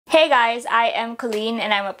Hey guys, I am Colleen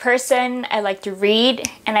and I'm a person. I like to read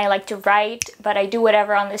and I like to write, but I do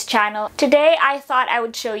whatever on this channel. Today I thought I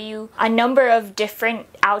would show you a number of different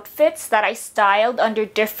outfits that I styled under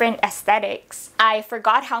different aesthetics. I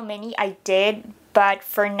forgot how many I did, but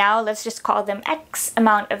for now let's just call them X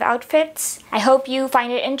amount of outfits. I hope you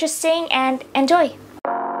find it interesting and enjoy!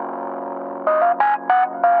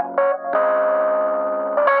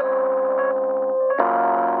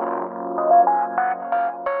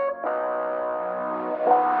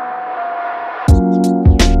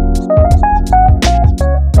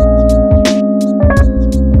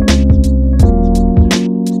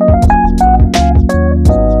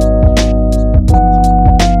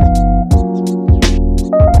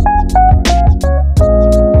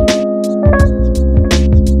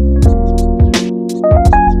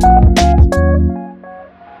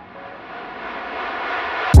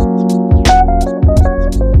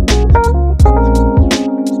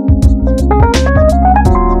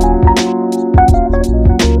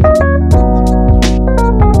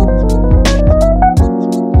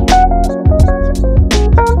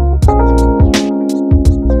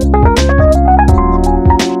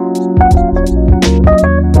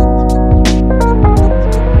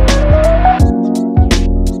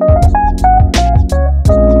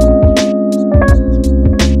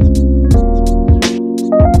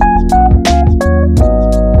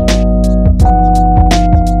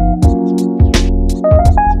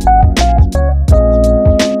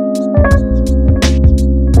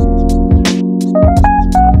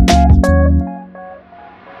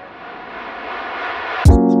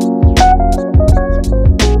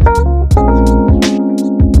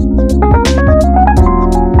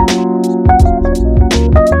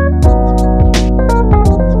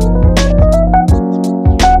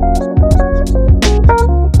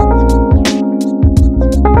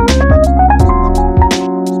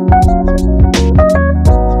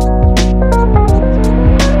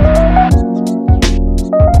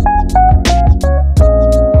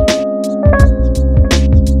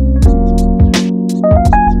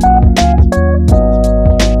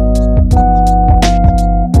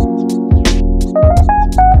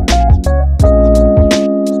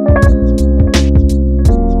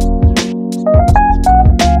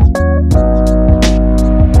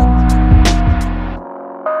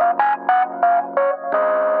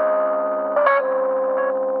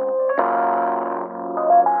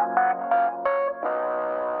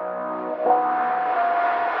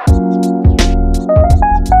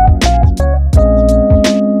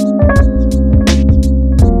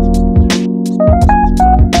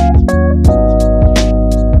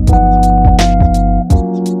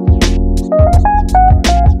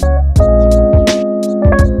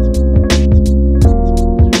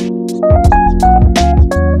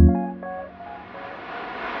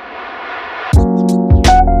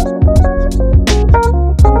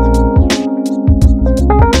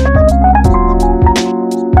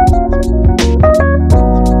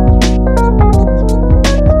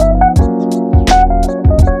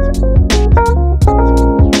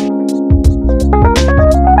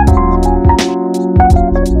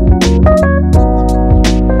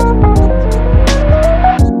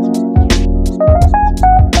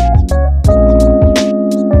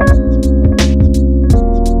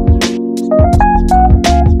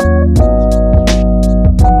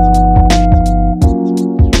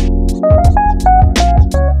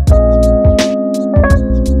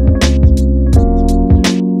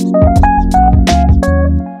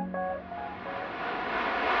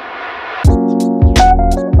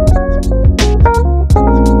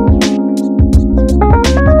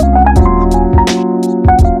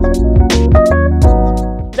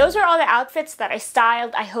 Those are all the outfits that I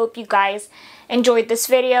styled. I hope you guys enjoyed this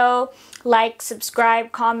video. Like,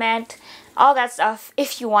 subscribe, comment, all that stuff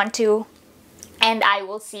if you want to. And I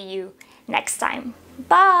will see you next time.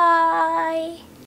 Bye!